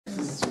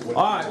All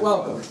right,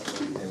 welcome.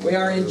 We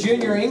are in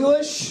Junior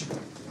English,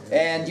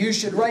 and you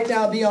should right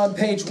now be on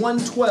page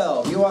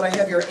 112. You ought to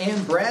have your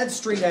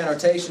Bradstreet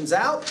annotations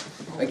out.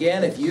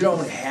 Again, if you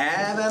don't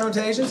have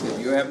annotations, if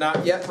you have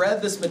not yet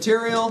read this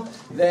material,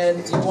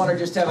 then you want to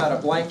just have out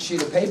a blank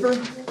sheet of paper,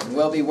 and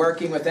we'll be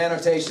working with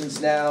annotations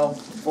now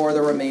for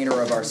the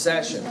remainder of our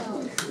session.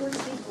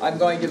 I'm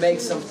going to make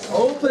some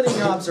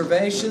opening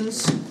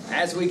observations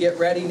as we get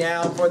ready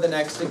now for the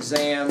next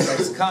exam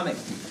that's coming.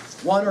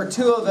 One or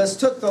two of us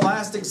took the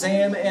last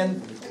exam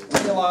and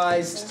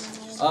realized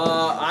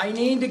I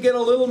need to get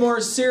a little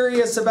more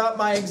serious about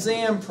my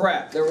exam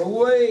prep. There were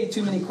way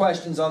too many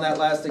questions on that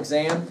last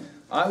exam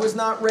I was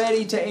not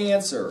ready to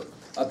answer.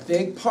 A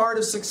big part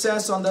of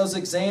success on those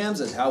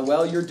exams is how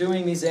well you're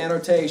doing these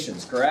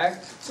annotations,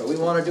 correct? So we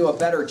want to do a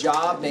better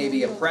job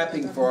maybe of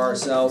prepping for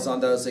ourselves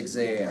on those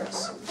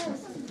exams.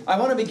 I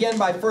want to begin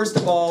by first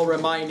of all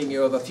reminding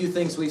you of a few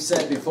things we've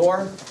said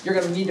before. You're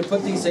going to need to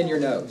put these in your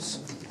notes.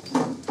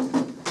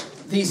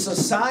 The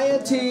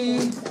society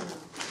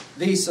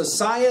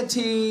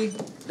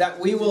that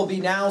we will be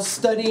now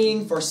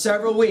studying for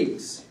several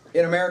weeks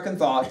in American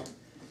thought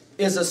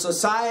is a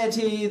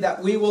society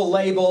that we will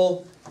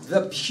label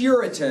the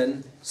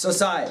Puritan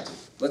Society.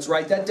 Let's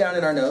write that down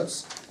in our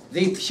notes.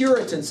 The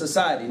Puritan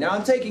Society. Now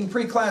I'm taking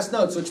pre-class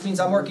notes, which means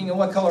I'm working in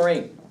what color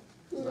ink?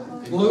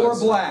 Blue or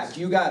black.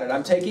 You got it.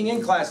 I'm taking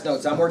in-class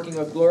notes. I'm working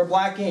with blue or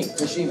black ink.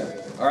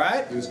 Kashima. All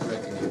right? He was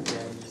correcting you.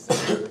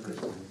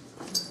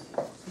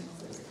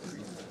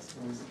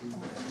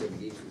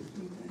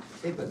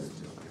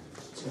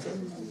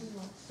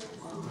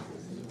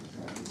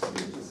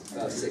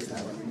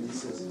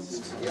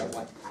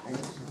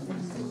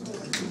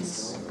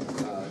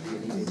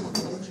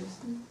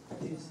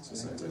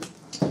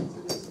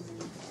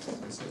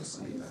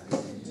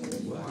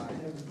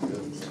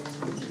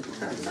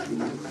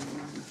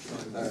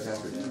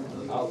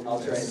 I'll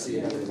try and see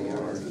it in the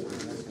hour.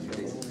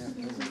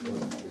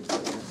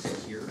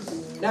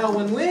 Now,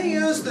 when we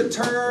use the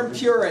term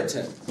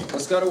Puritan,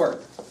 let's go to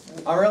work.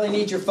 I really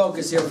need your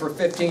focus here for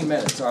 15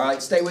 minutes, all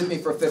right? Stay with me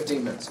for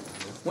 15 minutes.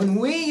 When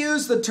we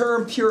use the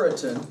term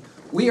Puritan,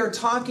 we are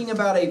talking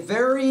about a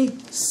very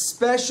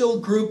special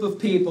group of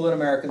people in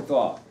American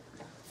thought.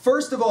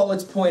 First of all,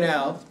 let's point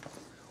out,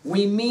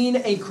 we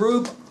mean a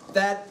group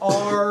that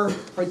are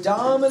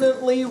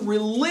predominantly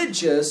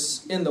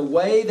religious in the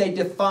way they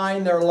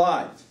define their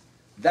life.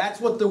 That's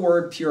what the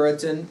word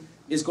Puritan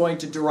is going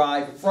to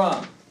derive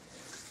from.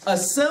 A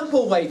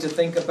simple way to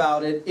think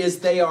about it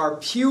is they are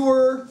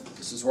pure.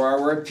 This is where our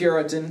word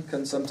Puritan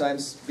can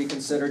sometimes be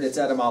considered its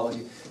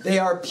etymology. They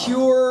are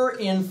pure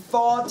in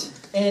thought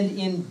and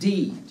in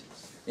deed.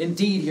 In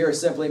deed here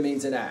simply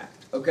means an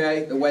act,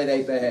 okay? The way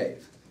they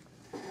behave.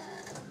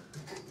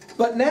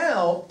 But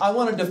now, I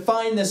want to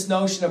define this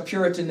notion of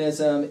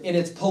Puritanism in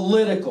its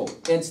political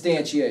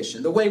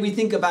instantiation, the way we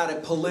think about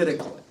it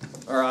politically,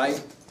 all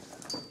right?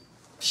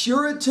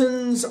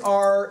 Puritans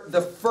are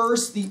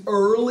the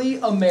early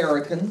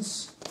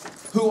Americans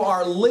who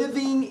are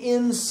living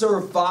in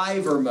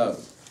survivor mode.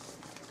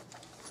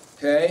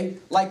 Okay?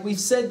 Like we've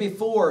said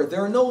before,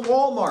 there are no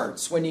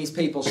Walmarts when these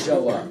people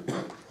show up.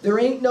 There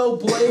ain't no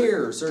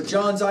Blair's or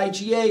John's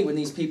IGA when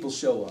these people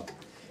show up.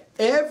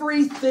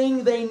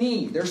 Everything they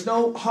need. There's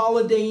no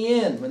Holiday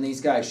Inn when these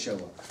guys show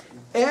up.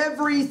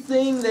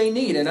 Everything they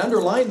need, and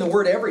underline the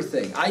word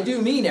everything. I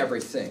do mean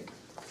everything.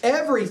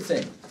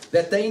 Everything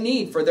that they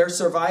need for their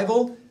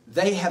survival,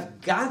 they have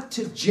got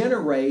to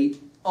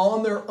generate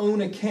on their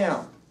own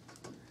account.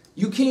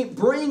 You can't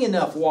bring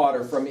enough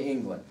water from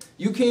England.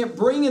 You can't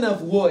bring enough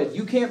wood.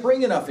 You can't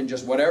bring enough in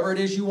just whatever it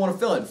is you want to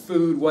fill in,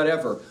 food,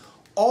 whatever.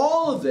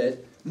 All of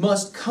it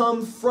must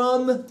come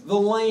from the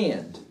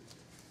land.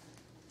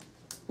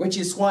 Which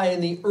is why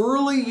in the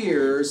early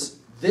years,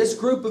 this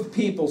group of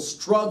people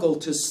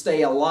struggled to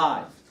stay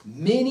alive.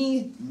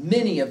 Many,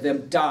 many of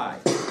them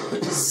died.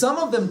 Some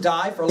of them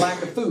died for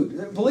lack of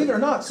food. Believe it or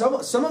not, some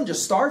of them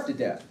just starved to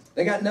death.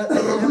 They didn't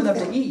have enough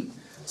to eat.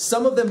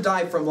 Some of them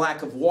died from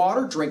lack of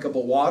water,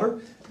 drinkable water.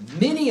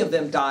 Many of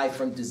them died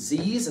from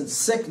disease and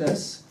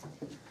sickness.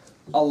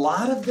 A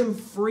lot of them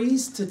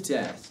freeze to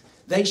death.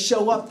 They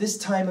show up this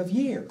time of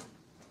year.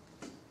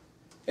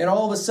 And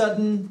all of a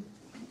sudden,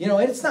 you know,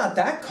 it's not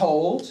that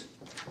cold,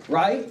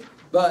 right?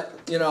 But,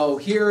 you know,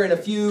 here in a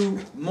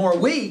few more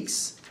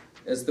weeks,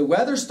 as the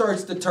weather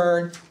starts to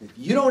turn, if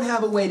you don't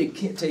have a way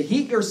to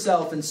heat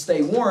yourself and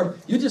stay warm,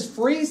 you just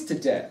freeze to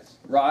death,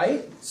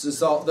 right?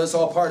 That's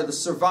all part of the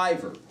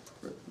survivor.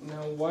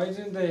 Now, why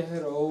didn't they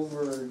head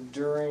over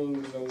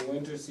during the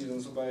winter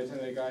season, so by the time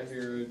they got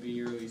here it would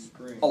be early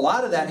spring? A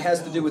lot of that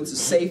has to do with the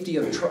safety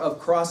of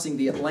crossing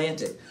the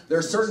Atlantic. There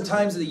are certain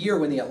times of the year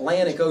when the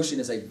Atlantic Ocean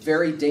is a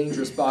very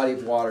dangerous body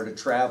of water to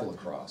travel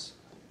across.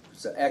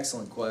 It's an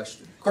excellent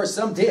question. Of course,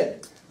 some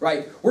did,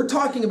 right? We're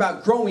talking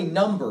about growing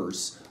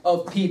numbers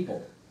of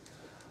people.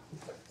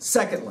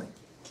 Secondly,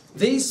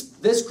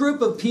 this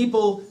group of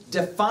people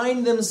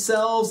define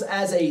themselves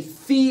as a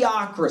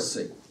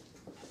theocracy.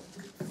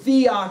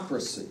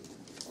 Theocracy.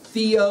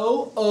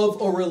 Theo,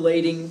 of or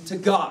relating to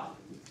God.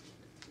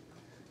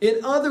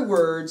 In other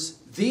words,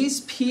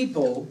 these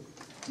people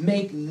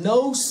make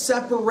no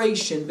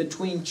separation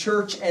between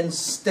church and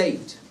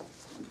state.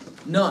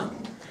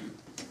 None.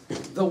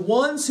 The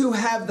ones who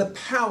have the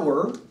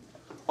power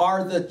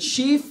are the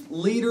chief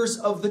leaders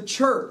of the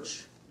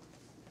church.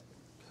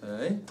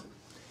 Okay?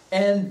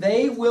 And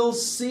they will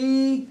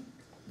see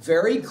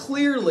very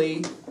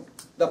clearly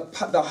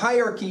the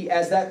hierarchy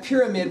as that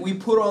pyramid we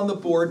put on the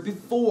board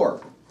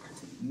before.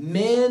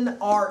 Men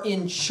are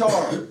in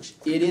charge.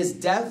 It is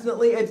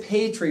definitely a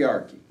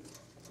patriarchy.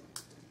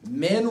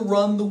 Men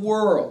run the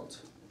world.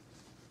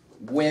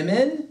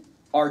 Women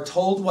are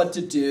told what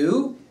to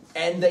do,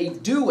 and they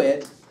do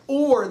it,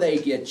 or they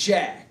get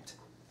jacked.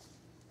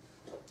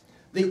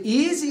 The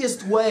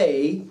easiest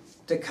way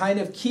to kind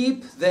of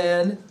keep,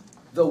 then,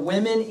 the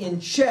women in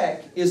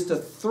check is to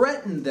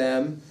threaten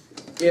them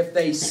if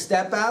they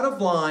step out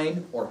of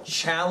line or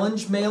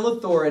challenge male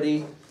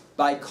authority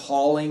by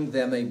calling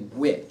them a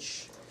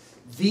witch.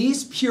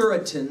 These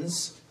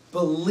Puritans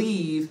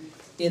believe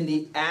in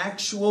the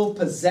actual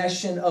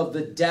possession of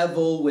the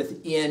devil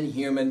within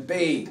human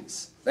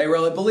beings. They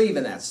really believe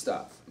in that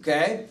stuff,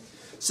 okay?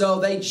 So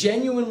they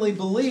genuinely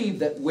believe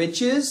that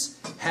witches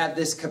have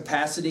this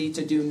capacity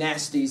to do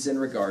nasties in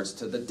regards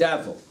to the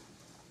devil,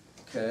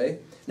 okay?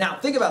 Now,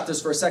 think about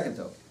this for a second,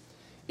 though.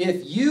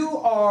 If you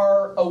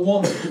are a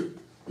woman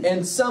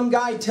and some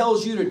guy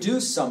tells you to do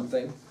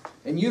something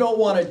and you don't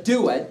want to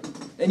do it,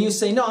 and you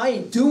say, no, I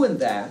ain't doing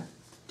that,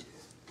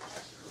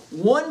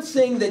 one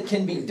thing that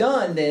can be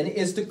done then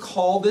is to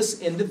call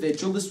this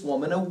individual, this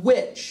woman, a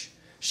witch.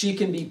 She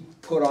can be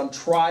put on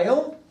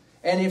trial,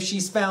 and if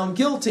she's found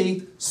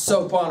guilty,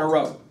 soap on a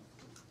rope.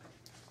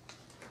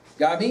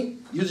 Got me?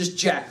 You just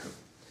jack her.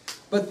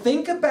 But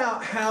think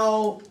about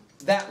how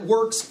that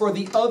works for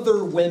the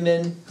other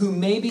women who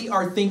maybe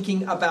are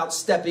thinking about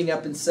stepping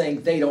up and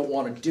saying they don't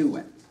want to do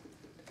it.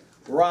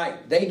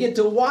 Right. They get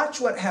to watch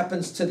what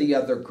happens to the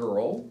other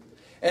girl.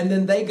 And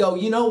then they go,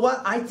 you know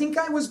what? I think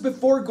I was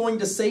before going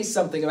to say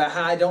something about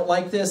how I don't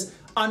like this.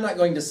 I'm not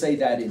going to say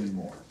that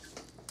anymore.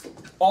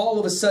 All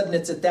of a sudden,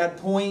 it's at that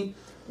point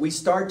we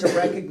start to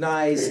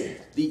recognize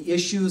the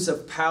issues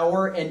of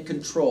power and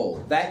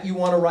control. That you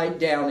want to write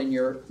down in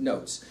your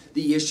notes.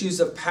 The issues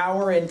of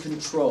power and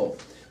control.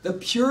 The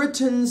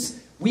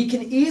Puritans, we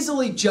can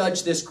easily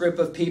judge this group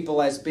of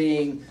people as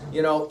being,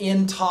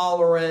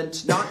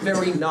 intolerant, not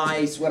very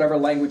nice, whatever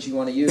language you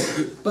want to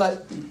use.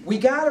 But we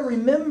got to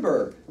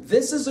remember,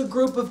 this is a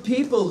group of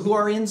people who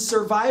are in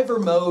survivor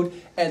mode,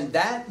 and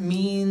that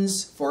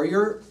means, for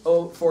your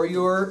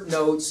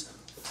notes,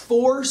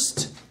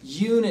 forced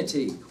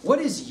unity. What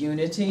is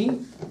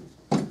unity?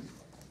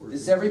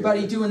 Is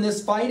everybody doing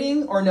this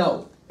fighting or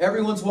no?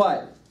 Everyone's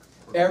what?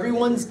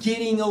 Everyone's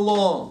getting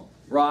along,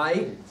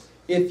 right?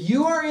 If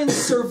you are in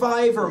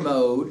survivor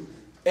mode,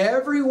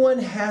 everyone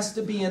has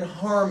to be in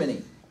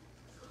harmony.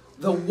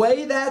 The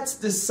way that's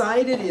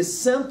decided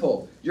is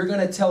simple. You're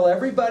going to tell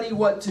everybody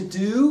what to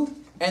do,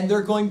 and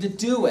they're going to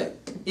do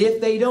it. If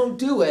they don't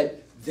do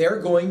it, they're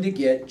going to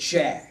get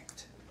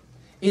jacked.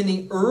 In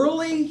the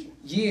early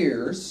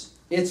years,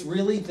 it's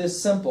really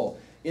this simple.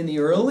 In the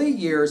early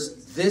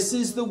years, this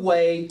is the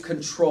way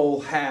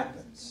control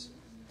happens.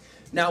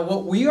 Now,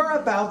 what we are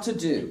about to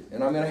do,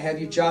 and I'm going to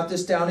have you jot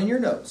this down in your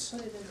notes.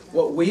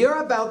 What we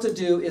are about to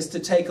do is to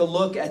take a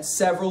look at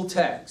several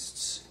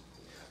texts.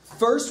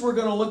 First, we're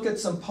going to look at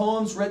some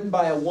poems written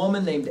by a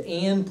woman named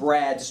Anne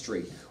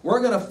Bradstreet.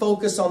 We're going to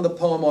focus on the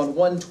poem on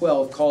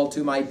 112 called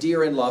To My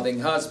Dear and Loving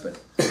Husband.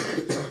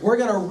 We're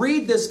going to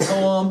read this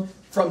poem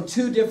from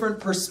two different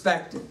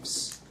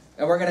perspectives.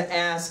 And we're going to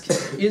ask,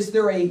 is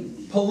there a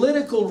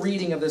political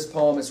reading of this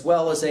poem as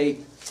well as a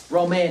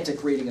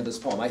romantic reading of this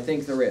poem? I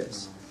think there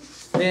is.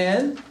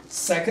 Then,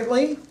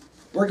 secondly,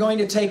 we're going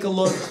to take a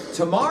look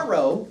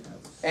tomorrow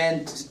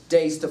and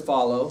days to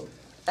follow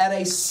at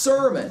a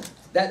sermon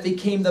that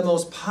became the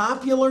most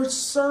popular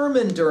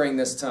sermon during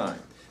this time.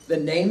 The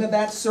name of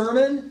that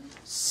sermon,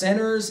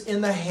 Sinners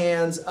in the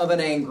Hands of an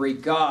Angry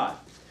God.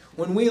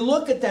 When we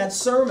look at that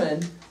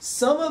sermon,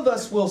 some of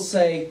us will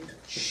say,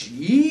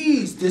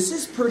 geez, this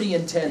is pretty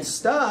intense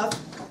stuff.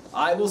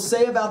 I will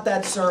say about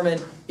that sermon,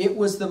 it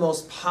was the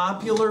most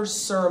popular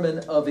sermon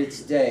of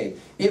its day.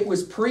 It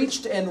was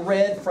preached and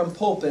read from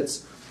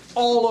pulpits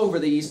all over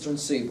the eastern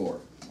seaboard.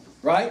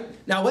 Right?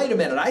 Now, wait a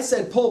minute. I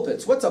said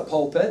pulpits. What's a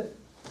pulpit?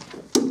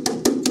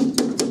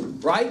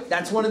 Right?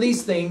 That's one of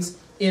these things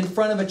in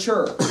front of a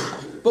church.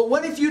 But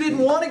what if you didn't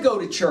want to go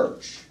to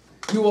church?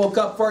 You woke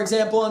up, for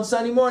example, on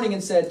Sunday morning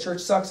and said,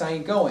 church sucks, I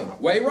ain't going.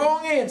 Way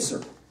wrong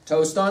answer.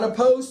 Toast on a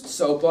post,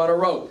 soap on a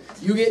rope.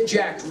 You get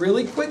jacked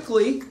really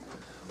quickly.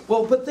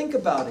 Well, but think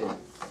about it.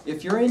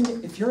 If you're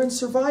in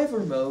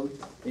survivor mode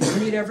and you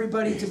need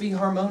everybody to be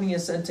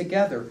harmonious and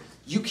together,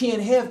 you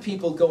can't have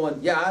people going,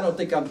 yeah, I don't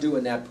think I'm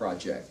doing that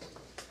project.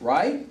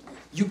 Right?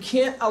 You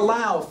can't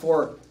allow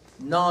for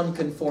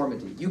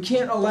nonconformity. You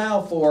can't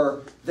allow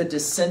for the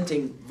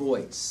dissenting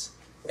voice.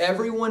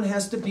 Everyone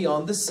has to be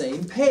on the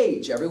same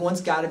page.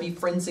 Everyone's got to be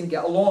friends and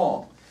get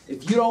along.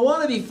 If you don't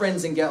want to be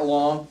friends and get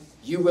along,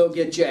 you will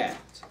get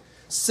jacked.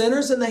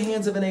 Sinners in the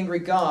Hands of an Angry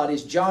God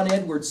is John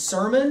Edwards'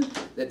 sermon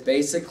that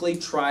basically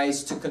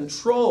tries to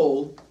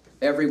control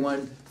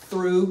everyone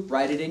through,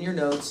 write it in your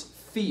notes,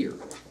 fear.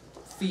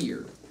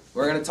 Fear.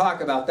 We're going to talk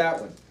about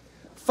that one.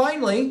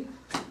 Finally,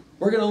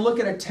 we're going to look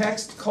at a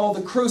text called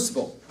The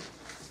Crucible.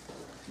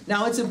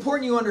 Now, it's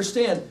important you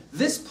understand,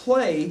 this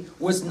play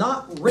was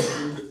not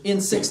written in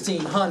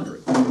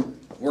 1600.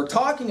 We're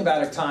talking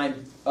about a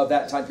time of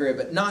that time period,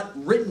 but not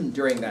written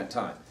during that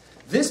time.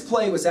 This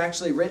play was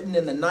actually written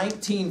in the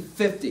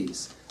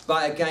 1950s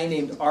by a guy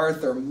named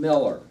Arthur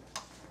Miller.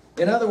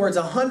 In other words,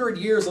 100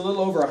 years, a little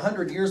over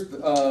 100 years,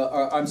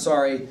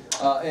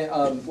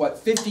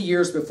 50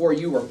 years before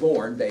you were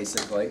born,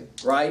 basically,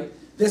 right?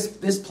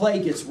 This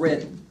play gets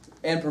written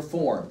and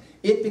performed.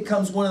 It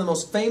becomes one of the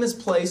most famous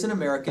plays in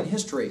American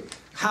history.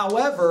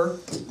 However,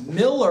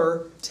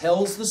 Miller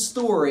tells the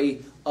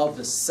story of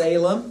the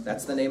Salem,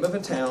 that's the name of a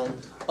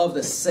town, of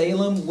the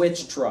Salem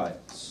witch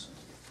trials.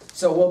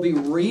 So we'll be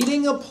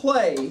reading a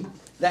play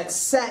that's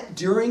set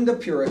during the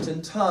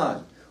Puritan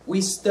time. We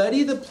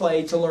study the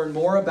play to learn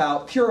more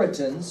about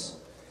Puritans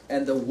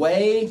and the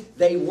way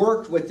they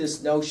worked with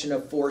this notion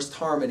of forced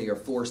harmony or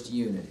forced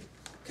unity.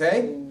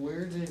 Okay?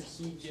 Where did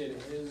he get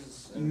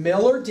his...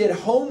 Miller did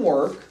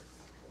homework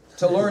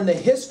to learn the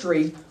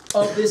history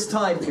of this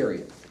time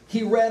period.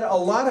 He read a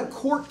lot of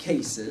court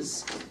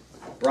cases,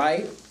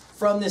 right,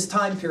 from this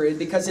time period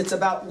because it's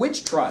about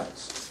witch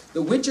trials.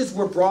 The witches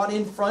were brought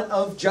in front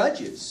of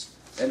judges,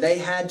 and they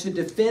had to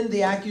defend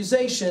the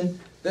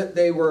accusation that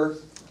they were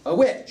a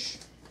witch,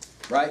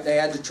 right? They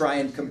had to try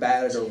and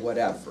combat it or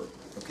whatever,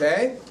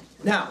 okay?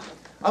 Now,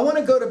 I want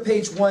to go to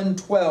page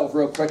 112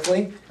 real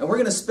quickly, and we're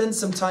going to spend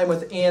some time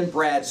with Anne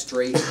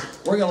Bradstreet.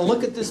 We're going to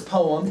look at this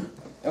poem,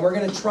 and we're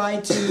going to try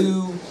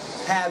to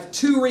have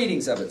two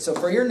readings of it. So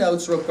for your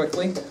notes real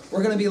quickly,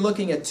 we're going to be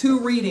looking at two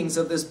readings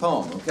of this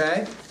poem,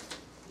 okay?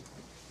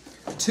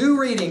 Two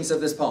readings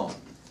of this poem.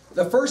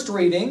 The first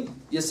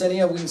reading,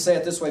 Yesenia, we can say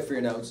it this way for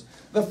your notes.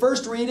 The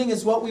first reading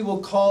is what we will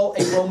call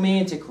a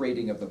romantic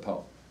reading of the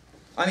poem.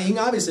 I mean, you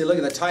can obviously look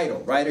at the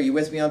title, right? Are you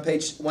with me on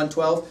page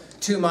 112?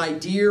 To my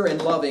dear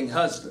and loving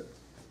husband,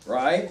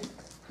 right?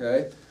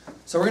 Okay.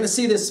 So we're going to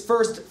see this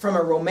first from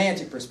a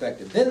romantic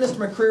perspective. Then, Mr.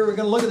 McCreary, we're going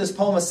to look at this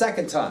poem a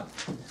second time.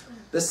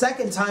 The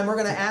second time, we're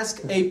going to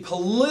ask a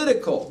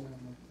political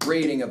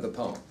reading of the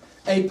poem.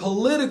 A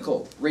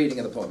political reading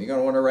of the poem. You're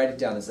going to want to write it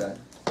down as that.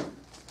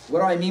 What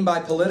do I mean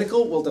by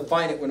political? We'll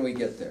define it when we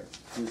get there.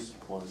 Who's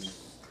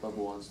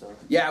level 1 stuff?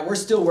 Yeah, we're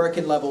still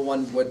working level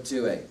 1, what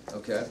 2A.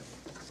 Okay.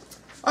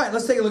 All right,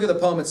 let's take a look at the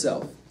poem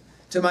itself.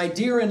 To my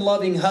dear and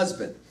loving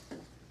husband,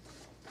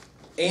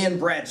 Anne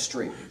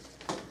Bradstreet.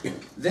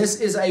 This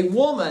is a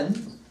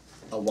woman,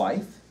 a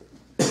wife,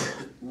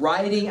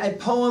 writing a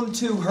poem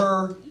to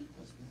her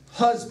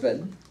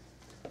husband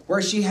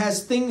where she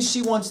has things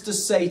she wants to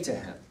say to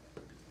him.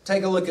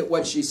 Take a look at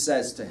what she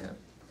says to him.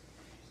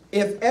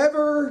 If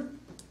ever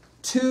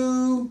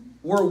two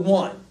were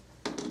one,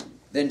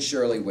 then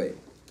surely we.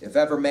 If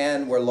ever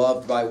man were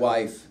loved by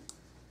wife,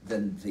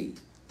 then thee.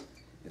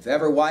 If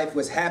ever wife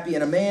was happy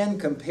in a man,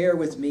 compare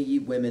with me, ye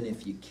women,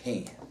 if ye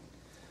can.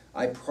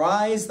 I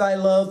prize thy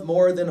love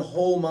more than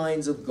whole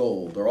mines of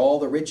gold, or all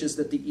the riches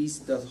that the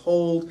east doth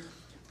hold.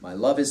 My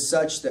love is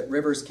such that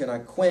rivers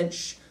cannot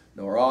quench,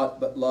 nor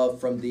aught but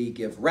love from thee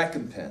give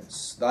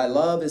recompense. Thy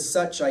love is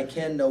such I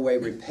can no way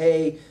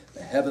repay.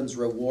 The heavens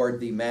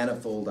reward thee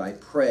manifold, I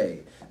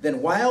pray.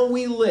 Then while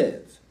we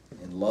live,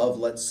 in love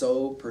let's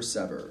so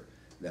persever,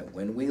 that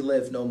when we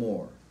live no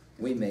more,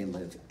 we may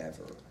live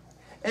ever.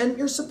 And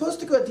you're supposed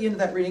to go at the end of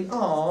that reading,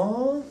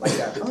 aww, like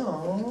that,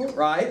 aww,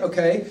 right?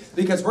 Okay?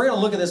 Because we're going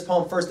to look at this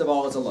poem, first of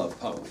all, as a love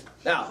poem.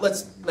 Now,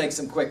 let's make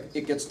some quick,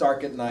 it gets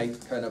dark at night,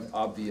 kind of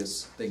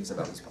obvious things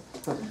about this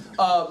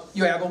poem.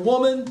 You have a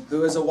woman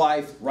who is a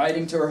wife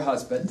writing to her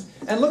husband.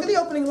 And look at the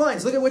opening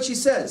lines. Look at what she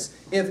says.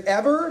 If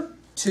ever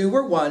two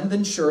were one,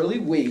 then surely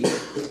we.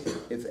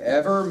 If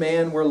ever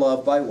man were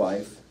loved by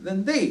wife,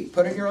 then thee.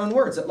 Put it in your own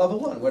words at level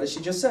 1. What has she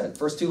just said?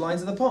 First two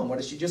lines of the poem. What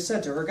has she just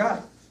said to her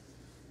guy?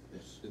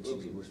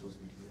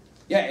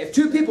 Yeah, if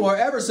two people are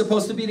ever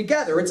supposed to be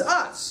together, it's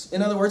us.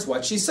 In other words,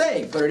 what's she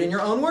saying? Put it in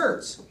your own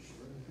words.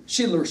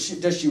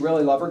 Does she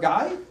really love her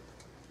guy?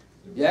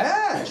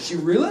 Yeah, she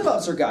really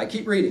loves her guy.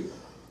 Keep reading.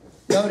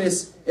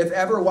 Notice, if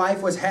ever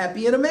wife was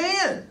happy in a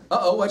man.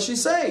 Uh-oh, what'd she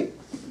say?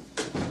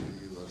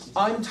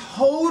 I'm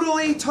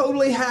totally,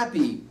 totally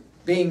happy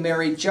being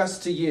married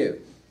just to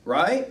you.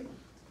 Right?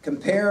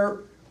 Compare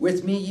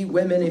with me, ye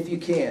women, if you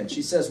can.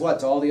 She says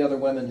what to all the other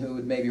women who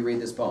would maybe read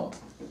this poem?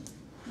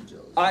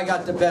 I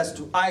got the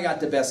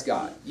best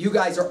guy. You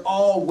guys are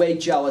all way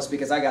jealous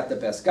because I got the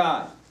best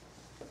guy.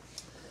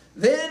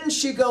 Then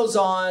she goes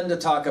on to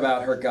talk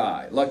about her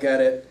guy. Look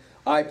at it.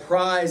 I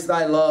prize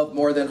thy love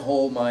more than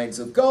whole mines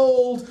of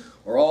gold,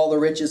 or all the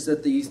riches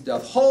that these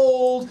doth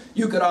hold.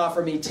 You could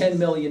offer me $10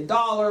 million,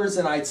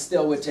 and I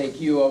still would take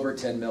you over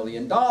 $10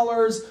 million.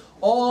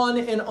 On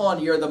and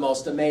on. You're the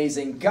most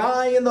amazing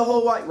guy in the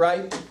whole world,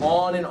 right?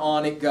 On and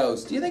on it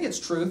goes. Do you think it's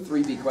true?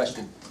 3B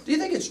question. Do you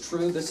think it's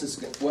true this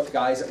is what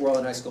guys at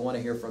Royal High School want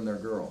to hear from their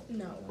girl?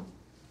 No.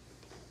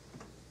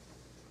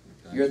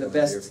 You're the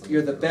best.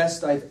 You're the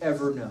best I've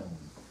ever known.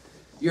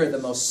 You're the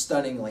most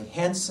stunningly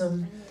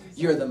handsome.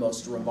 You're the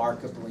most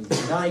remarkably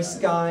nice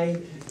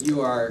guy.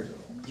 You're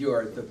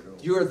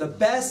the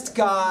best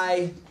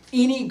guy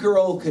any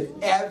girl could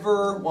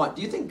ever want.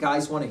 Do you think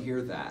guys want to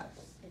hear that?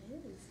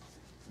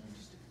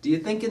 Do you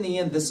think in the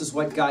end this is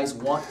what guys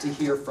want to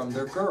hear from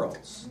their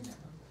girls?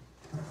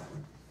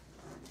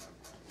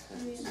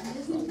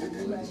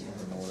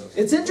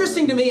 It's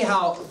interesting to me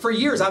how for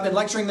years I've been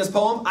lecturing this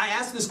poem. I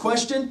ask this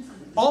question.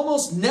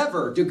 Almost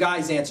never do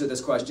guys answer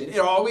this question. It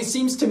always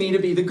seems to me to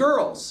be the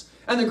girls.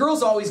 And the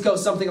girls always go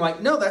something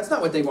like, no, that's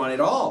not what they want at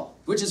all.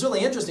 Which is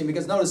really interesting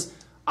because notice,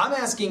 I'm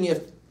asking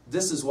if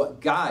this is what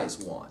guys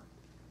want.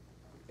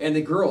 And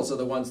the girls are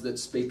the ones that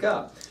speak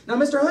up. Now,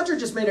 Mr. Hunter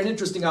just made an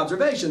interesting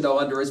observation, though,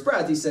 under his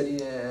breath. He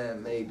said, yeah,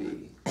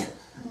 maybe.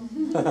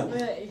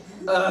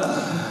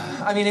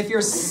 I mean, if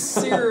you're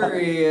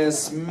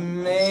serious,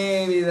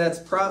 maybe that's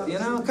probably,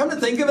 come to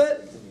think of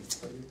it,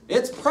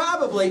 it's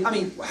probably, I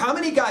mean, how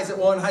many guys at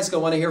one high school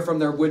want to hear from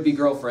their would-be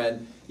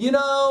girlfriend?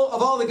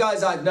 Of all the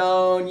guys I've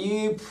known,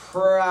 you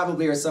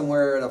probably are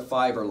somewhere at a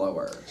 5 or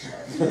lower.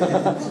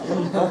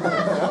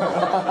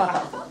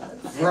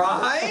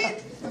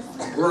 Right?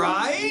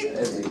 Right?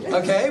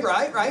 Okay,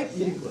 right.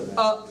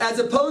 As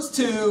opposed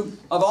to,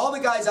 of all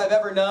the guys I've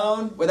ever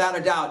known, without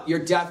a doubt,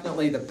 you're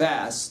definitely the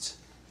best.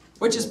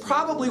 Which is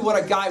probably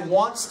what a guy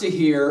wants to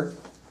hear.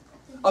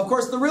 Of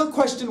course, the real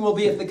question will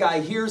be if the guy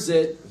hears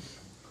it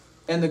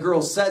and the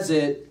girl says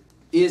it,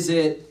 is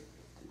it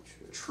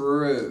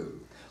true?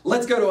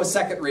 Let's go to a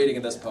second reading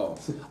of this poem.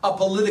 A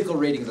political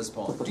reading of this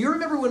poem. Do you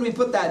remember when we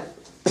put that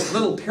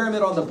little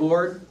pyramid on the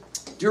board?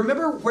 Do you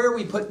remember where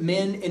we put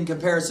men in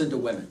comparison to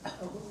women?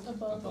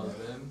 Above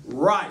them.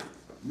 Right.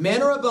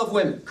 Men are above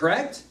women,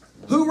 correct?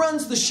 Who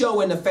runs the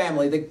show in the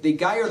family? The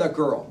guy or the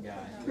girl?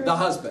 The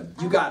husband.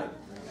 You got it.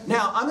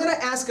 Now, I'm going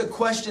to ask a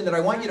question that I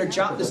want you to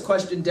jot this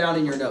question down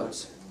in your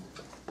notes.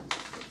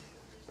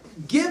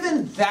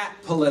 Given that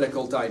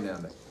political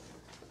dynamic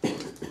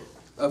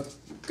of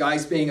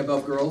guys being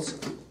above girls,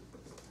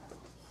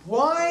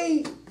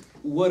 why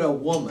would a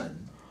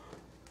woman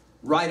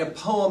write a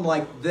poem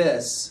like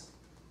this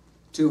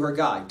to her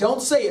guy?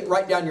 Don't say it,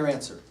 write down your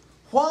answer.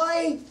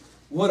 Why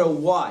would a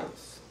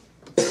wife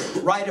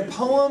write a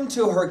poem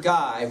to her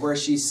guy where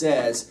she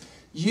says,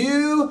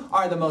 you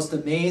are the most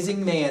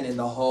amazing man in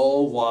the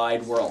whole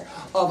wide world.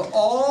 Of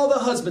all the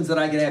husbands that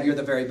I could have, you're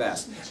the very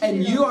best.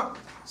 And you are...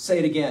 Say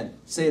it again.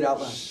 Say it out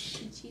loud.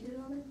 She cheated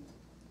on him?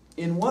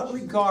 In what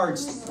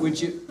regards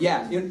would you...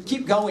 Yeah,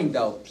 keep going,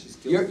 though.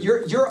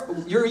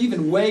 You're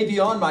even way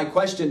beyond my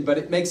question, but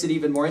it makes it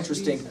even more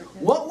interesting.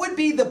 What would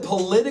be the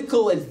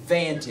political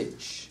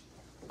advantage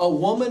a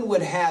woman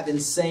would have in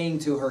saying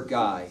to her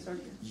guy,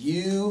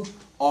 you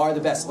are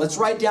the best? Let's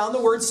write down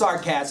the word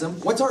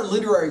sarcasm. What's our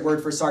literary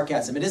word for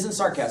sarcasm? It isn't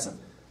sarcasm.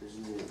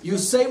 You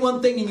say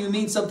one thing and you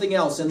mean something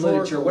else in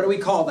literature. What do we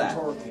call that?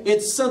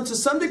 It's to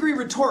some degree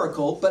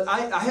rhetorical, but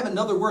I have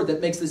another word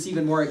that makes this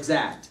even more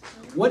exact.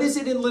 What is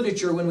it in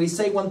literature when we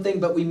say one thing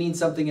but we mean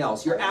something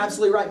else? You're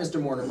absolutely right, Mr.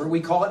 Mortimer.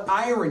 We call it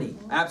irony.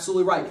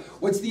 Absolutely right.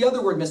 What's the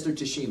other word, Mr.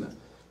 Tashima?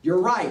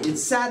 You're right.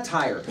 It's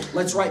satire.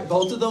 Let's write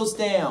both of those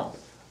down.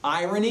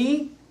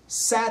 Irony,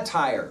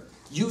 satire.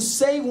 You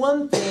say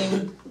one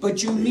thing,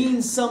 but you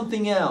mean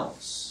something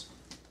else.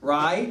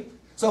 Right?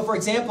 So, for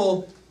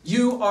example,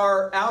 you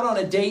are out on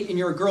a date and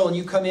you're a girl and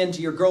you come in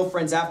to your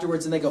girlfriends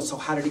afterwards and they go, so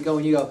how did it go?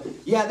 And you go,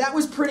 yeah, that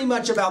was pretty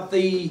much about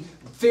the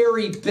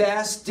very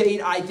best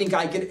date I think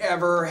I could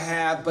ever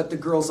have. But the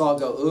girls all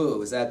go,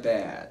 ooh, is that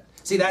bad?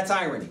 See, that's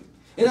irony.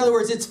 In other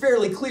words, it's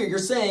fairly clear. You're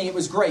saying it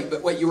was great,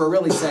 but what you were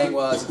really saying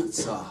was, it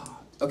sucked.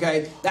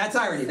 Okay? That's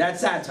irony.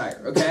 That's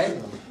satire.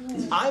 Okay?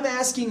 I'm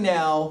asking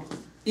now,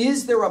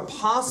 is there a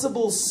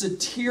possible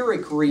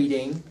satiric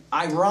reading,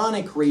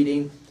 ironic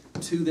reading,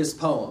 to this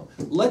poem?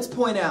 Let's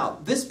point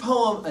out, this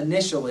poem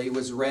initially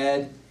was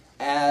read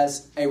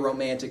as a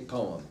romantic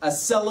poem, a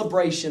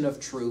celebration of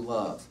true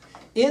love.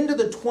 Into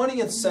the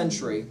 20th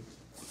century,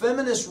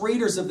 feminist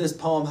readers of this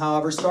poem,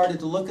 however, started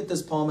to look at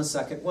this poem a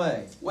second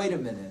way. Wait a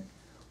minute.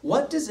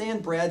 What does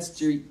Anne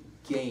Bradstreet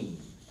gain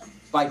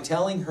by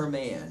telling her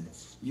man,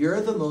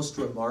 you're the most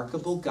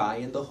remarkable guy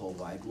in the whole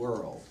wide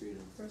world?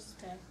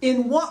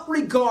 In what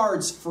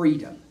regards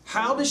freedom?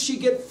 How does she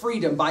get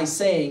freedom by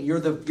saying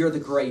you're the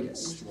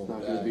greatest? It's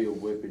not going to be a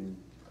whipping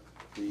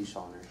leash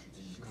on her.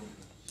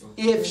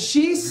 If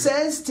she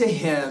says to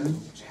him,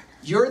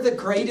 you're the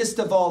greatest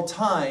of all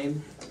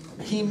time,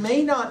 he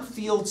may not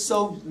feel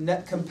so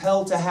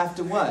compelled to have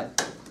to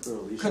what?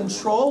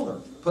 Control her.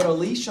 Put a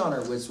leash on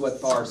her was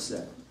what Barr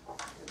said.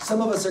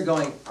 Some of us are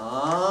going,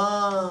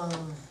 ah.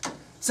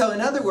 So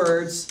in other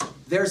words,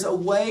 there's a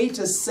way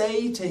to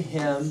say to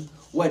him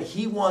what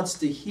he wants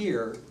to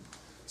hear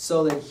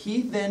so that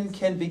he then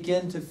can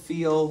begin to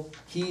feel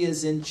he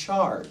is in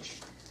charge.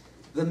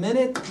 The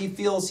minute he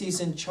feels he's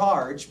in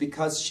charge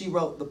because she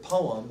wrote the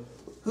poem,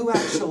 who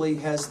actually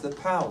has the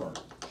power?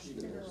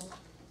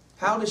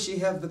 How does she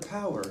have the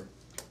power?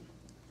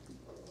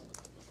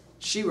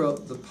 She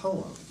wrote the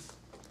poem.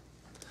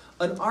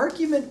 An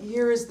argument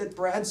here is that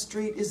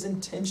Bradstreet is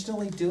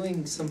intentionally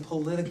doing some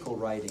political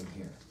writing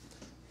here.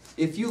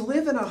 If you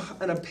live in a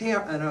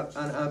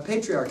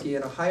patriarchy,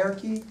 in a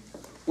hierarchy,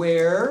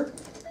 where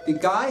the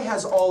guy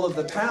has all of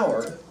the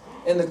power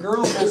and the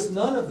girl has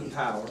none of the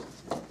power,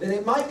 then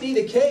it might be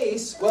the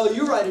case, well,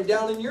 you write it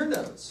down in your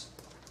notes.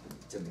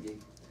 Tim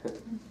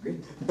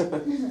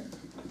McGee.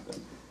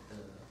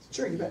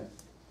 Sure, you bet.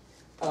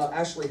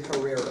 Ashley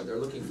Herrera, they're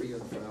looking for you in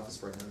the front office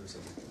for a number or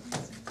something.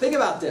 Think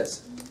about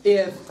this.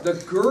 If the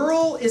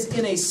girl is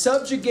in a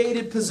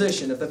subjugated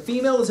position, if the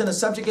female is in a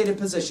subjugated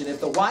position, if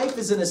the wife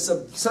is in a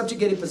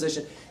subjugated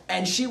position,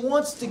 and she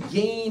wants to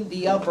gain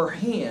the upper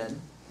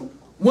hand,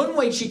 one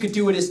way she could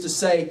do it is to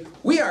say,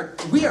 we are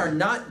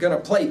not going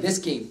to play this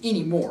game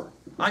anymore.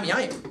 I mean,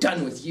 I am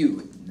done with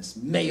you. This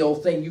male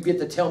thing, you get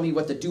to tell me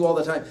what to do all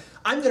the time.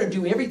 I'm going to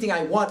do everything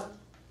I want.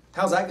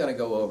 How's that going to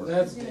go over?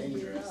 That's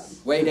dangerous.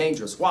 Way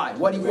dangerous. Why?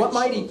 What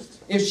might he?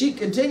 If she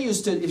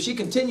continues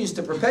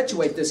to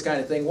perpetuate this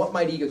kind of thing, what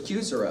might he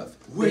accuse her of?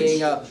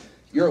 Being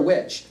you're a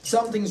witch.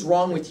 Something's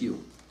wrong with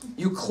you.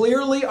 You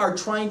clearly are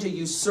trying to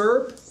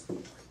usurp.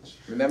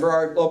 Remember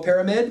our little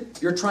pyramid?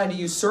 You're trying to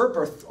usurp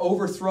or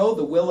overthrow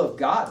the will of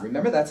God.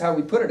 Remember, that's how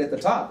we put it at the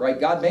top,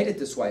 right? God made it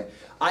this way.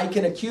 I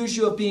can accuse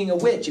you of being a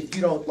witch if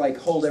you don't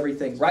hold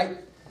everything, right?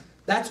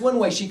 That's one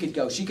way she could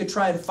go. She could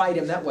try and fight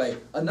him that way.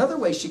 Another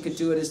way she could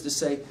do it is to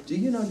say, do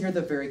you know you're the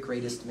very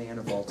greatest man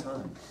of all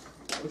time?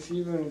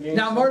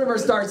 Now Mortimer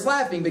starts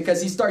laughing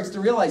because he starts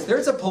to realize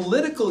there's a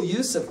political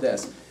use of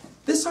this.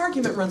 This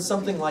argument runs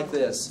something like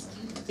this.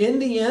 In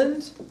the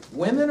end,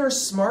 women are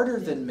smarter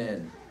than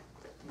men.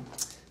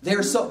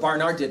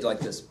 Barnard did like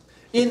this.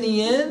 In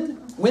the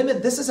end,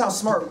 women, this is how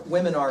smart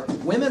women are.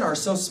 Women are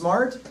so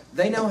smart,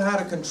 they know how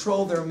to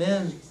control their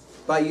men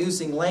by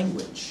using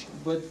language.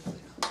 But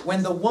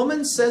when the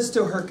woman says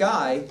to her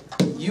guy,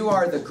 you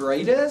are the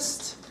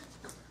greatest,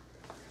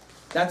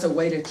 that's a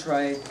way to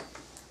try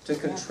to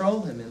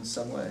control him in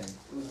some way.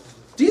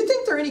 Do you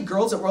think there are any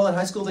girls at Royal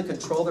High School that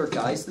control their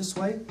guys this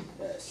way?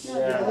 Yes.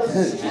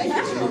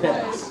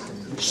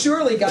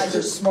 Surely guys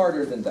are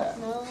smarter than that.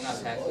 No.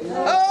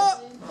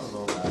 Oh!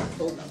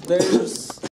 There's